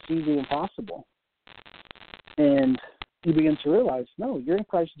miraculous, to see the impossible. And you begin to realize, no, you're in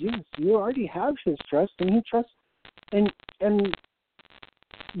Christ Jesus. You already have his trust, and he trusts. And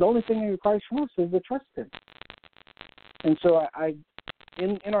the only thing he requires from us is to trust him. And so I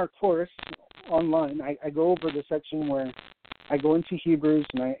in our course online, I go over the section where I go into Hebrews,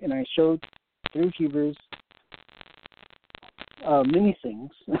 and I show through Hebrews many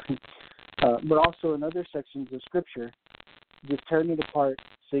things, but also in other sections of Scripture, just tearing it apart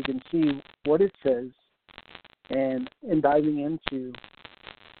so you can see what it says, and diving into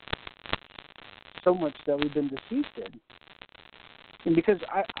so much that we've been deceived in. And because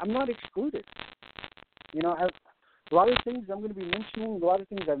I'm not excluded. You know, a lot of things I'm going to be mentioning, a lot of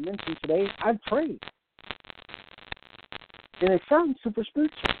things I've mentioned today, I've prayed. And it sounds super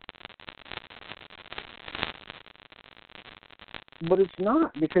spiritual. But it's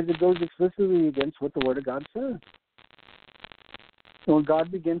not, because it goes explicitly against what the Word of God says. And when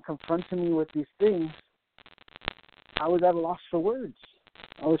God began confronting me with these things, I was at a loss for words.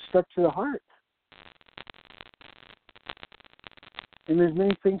 I was stuck to the heart. And there's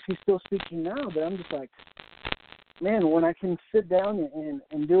many things he's still speaking now that I'm just like, man, when I can sit down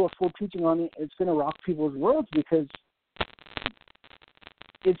and do a full teaching on it, it's going to rock people's worlds, because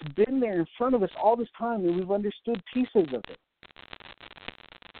it's been there in front of us all this time, and we've understood pieces of it.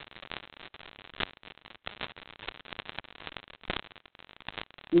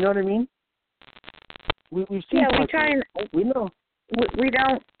 You know what I mean? We've seen. Yeah, we try and we know. We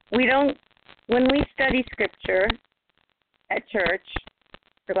don't. When we study Scripture at church,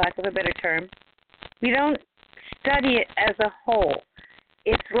 for lack of a better term, we don't study it as a whole.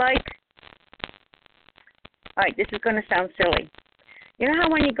 It's like, all right, this is going to sound silly. You know how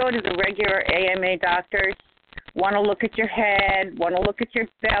when you go to the regular AMA doctors, want to look at your head, want to look at your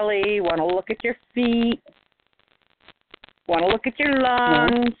belly, want to look at your feet, want to look at your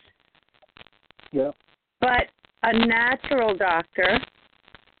lungs? Yeah. But a natural doctor,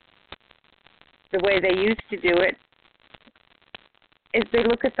 the way they used to do it, is they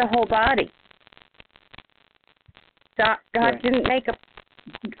look at the whole body. God didn't make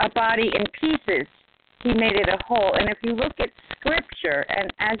a body in pieces. He made it a whole. And if you look at Scripture,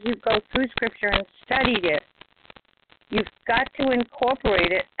 and as you go through Scripture and studied it, you've got to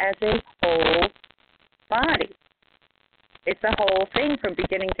incorporate it as a whole body. It's a whole thing from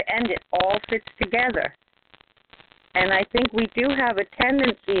beginning to end. It all fits together. And I think we do have a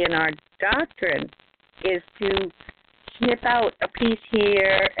tendency in our doctrine is to snip out a piece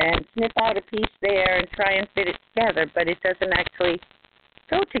here and snip out a piece there and try and fit it together, but it doesn't actually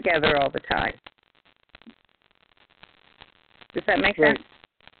go together all the time. Does that make sense?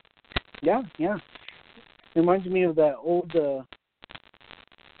 Yeah. It reminds me of that old,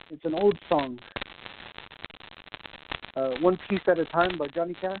 it's an old song, One Piece at a Time by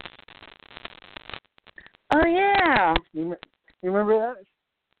Johnny Cash. Oh, yeah. You remember that?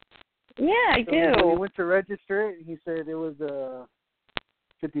 Yeah, I do. When he went to register it, he said it was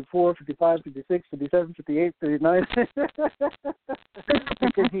 54, 55, 56, 57, 58, 39.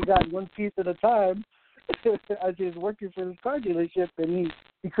 Because he got one piece at a time as he was working for this car dealership, and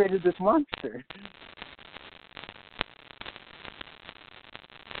he created this monster.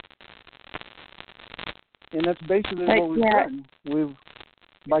 And that's basically what we've done.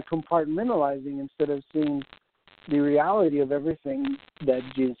 By compartmentalizing instead of seeing the reality of everything that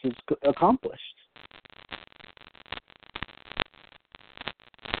Jesus has accomplished.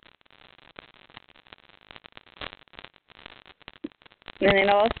 And it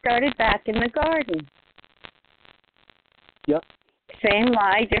all started back in the garden. Yep. Same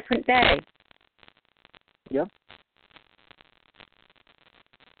lie, different day. Yep.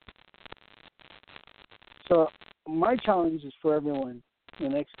 So my challenge is for everyone in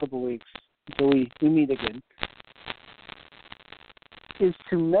the next couple of weeks until we meet again is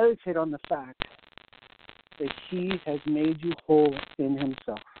to meditate on the fact that He has made you whole in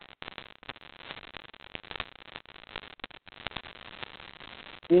Himself.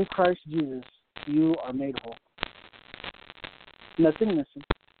 In Christ Jesus, you are made whole. Nothing missing.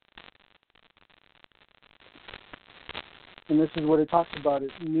 And this is what it talks about,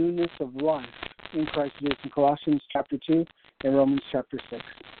 is newness of life in Christ Jesus in Colossians chapter 2 and Romans chapter 6.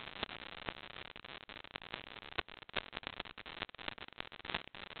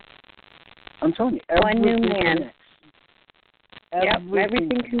 I'm telling you, one new everything man. connects.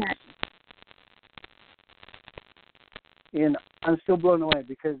 Everything connects. And I'm still blown away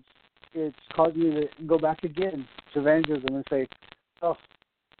because it's caused me to go back again to evangelism and say, oh,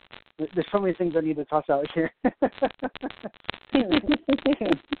 there's so many things I need to toss out here.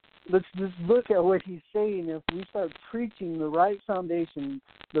 Let's just look at what he's saying. If we start preaching the right foundation,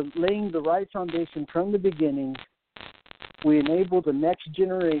 laying the right foundation from the beginning, we enable the next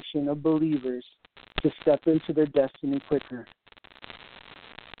generation of believers to step into their destiny quicker.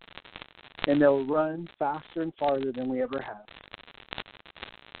 And they'll run faster and farther than we ever have.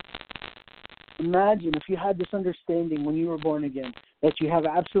 Imagine if you had this understanding when you were born again, that you have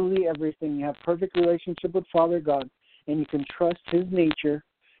absolutely everything. You have perfect relationship with Father God, and you can trust His nature.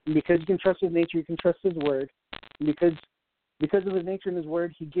 And because you can trust His nature, you can trust His Word. And because of His nature and His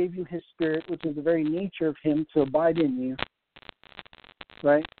Word, He gave you His Spirit, which is the very nature of Him to abide in you.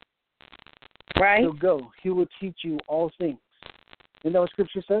 Right? Right. So go. He will teach you all things. Isn't that what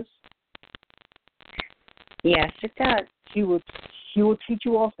Scripture says? Yes, it does. He will teach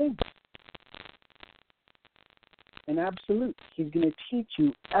you all things. In absolute. He's going to teach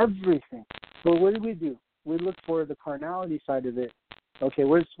you everything. But what do? We look for the carnality side of it. Okay,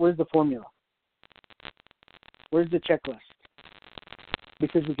 where's the formula? Where's the checklist?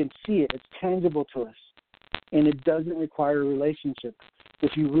 Because we can see it. It's tangible to us. And it doesn't require a relationship.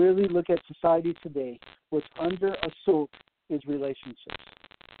 If you really look at society today, what's under assault is relationships.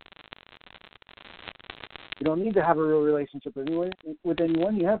 You don't need to have a real relationship with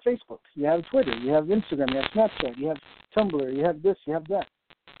anyone. You have Facebook, you have Twitter, you have Instagram, you have Snapchat, you have Tumblr, you have this, you have that.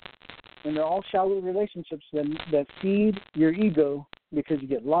 And they're all shallow relationships that feed your ego because you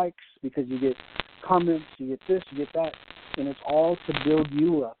get likes, because you get comments, you get this, you get that. And it's all to build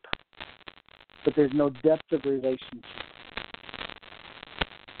you up. But there's no depth of relationship.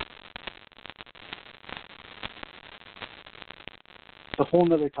 It's a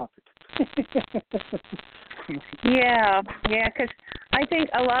whole other topic. Yeah, because I think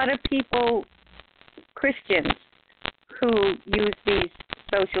a lot of people, Christians, who use these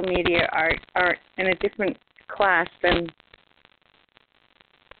social media are in a different class than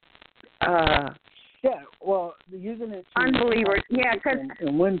yeah, well, using it to unbelievers. Yeah,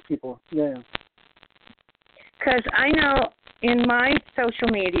 and win people. Yeah. Because I know in my social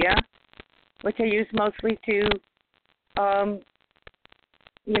media, which I use mostly to,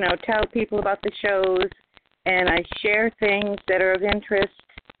 tell people about the shows, and I share things that are of interest,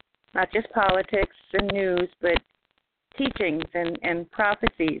 not just politics and news, but teachings and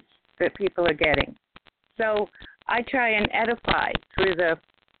prophecies that people are getting. So I try and edify through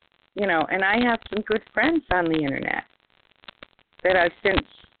and I have some good friends on the internet that I've since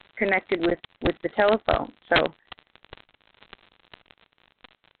connected with the telephone. So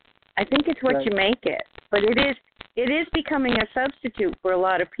I think it's what you make it. But it is becoming a substitute for a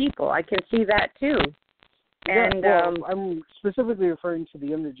lot of people. I can see that too. And I'm specifically referring to the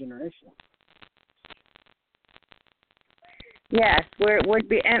younger generation. Yes, where it would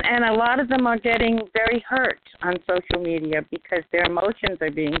be, and a lot of them are getting very hurt on social media because their emotions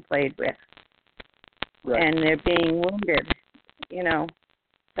are being played with, right. And they're being wounded,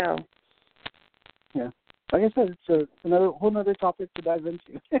 so. Yeah. like I said, it's another whole other topic to dive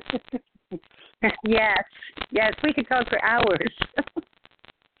into. Yes, we could talk for hours.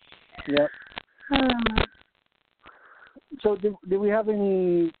 Yeah. So did we have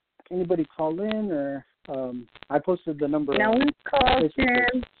anybody call in, or I posted the number? No one called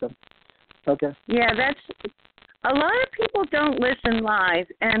in. So, okay. Yeah, that's a lot of people don't listen live,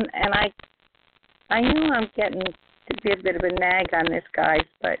 and I know I'm getting to be a bit of a nag on this, guys,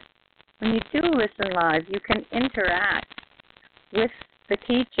 but when you do listen live, you can interact with the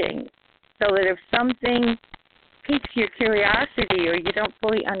teaching, so that if something piques your curiosity or you don't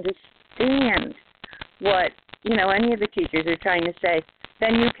fully understand what any of the teachers are trying to say,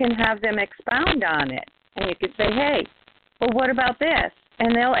 then you can have them expound on it, and you can say, hey, well, what about this?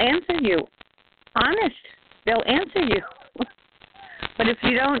 And they'll answer you. Honest, they'll answer you. But if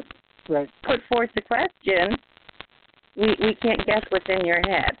you don't put forth the question, we can't guess what's in your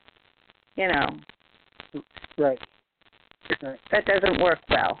head. Right. That doesn't work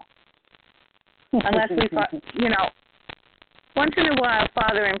well. Unless once in a while,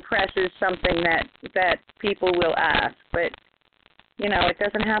 Father impresses something that people will ask, but it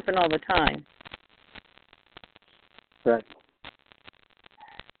doesn't happen all the time. Right.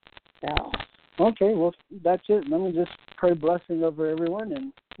 So. Okay, well, that's it. Let me just pray blessing over everyone,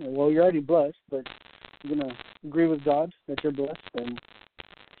 and you're already blessed, but I'm gonna agree with God that you're blessed, and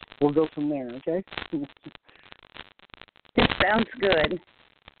we'll go from there. Okay. It sounds good.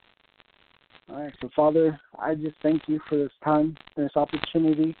 All right, so Father, I just thank you for this time and this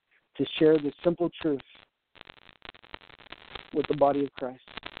opportunity to share this simple truth with the body of Christ.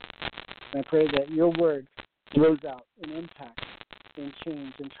 And I pray that your word grows out and impacts and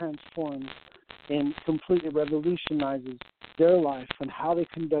changes and transforms and completely revolutionizes their life and how they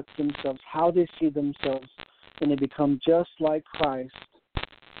conduct themselves, how they see themselves, and they become just like Christ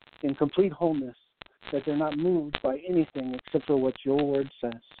in complete wholeness, that they're not moved by anything except for what your word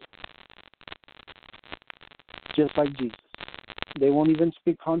says. Just like Jesus. They won't even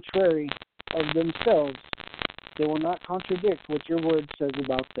speak contrary of themselves. They will not contradict what your word says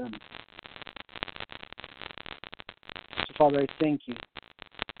about them. So, Father, I thank you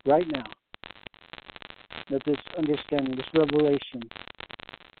right now that this understanding, this revelation,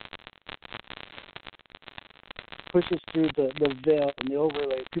 pushes through the veil and the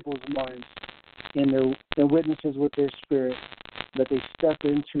overlay of people's minds and their witnesses with their spirit, that they step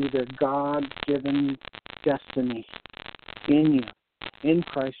into their God-given destiny in you, in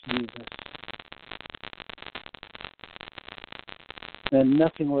Christ Jesus. And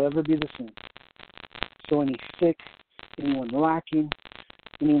nothing will ever be the same. So any sick, anyone lacking,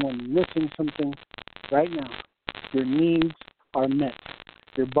 anyone missing something, right now, your needs are met.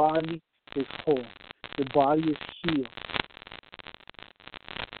 Your body is whole. Your body is healed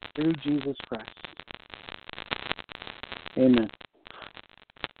through Jesus Christ. Amen.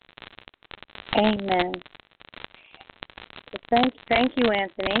 Amen. Thank you,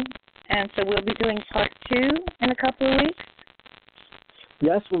 Anthony. And so we'll be doing part 2 in a couple of weeks?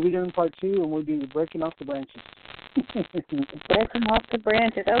 Yes, we'll be doing part 2, and we'll be breaking off the branches. Breaking off the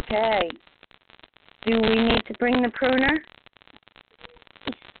branches, okay. Do we need to bring the pruner?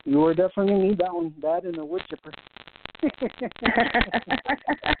 You will definitely need that one, that and a wood chipper.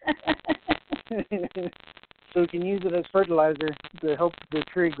 So we can use it as fertilizer to help the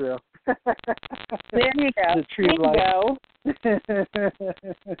tree grow. There you go. The tree there you go.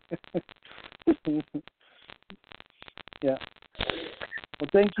 Yeah. Well,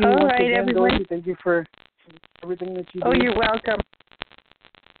 thank you all once right, again, everyone. Dorothy. Thank you for everything that you do. Oh, you're welcome.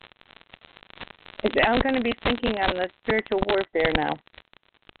 I'm going to be thinking on the spiritual warfare now.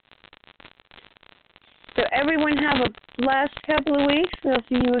 So everyone have a blessed couple of weeks. We'll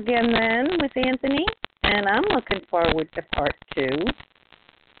see you again then with Anthony. And I'm looking forward to part 2.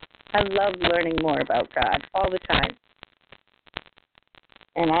 I love learning more about God all the time.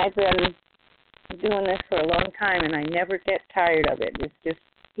 And I've been doing this for a long time, and I never get tired of it.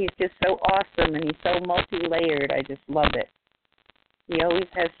 He's just so awesome, and he's so multi-layered. I just love it. He always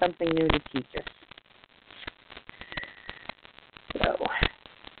has something new to teach us.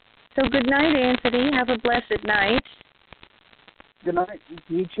 So good night, Anthony. Have a blessed night. Good night.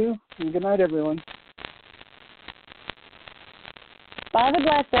 You too. And good night, everyone. Father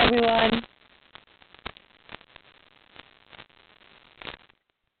bless everyone.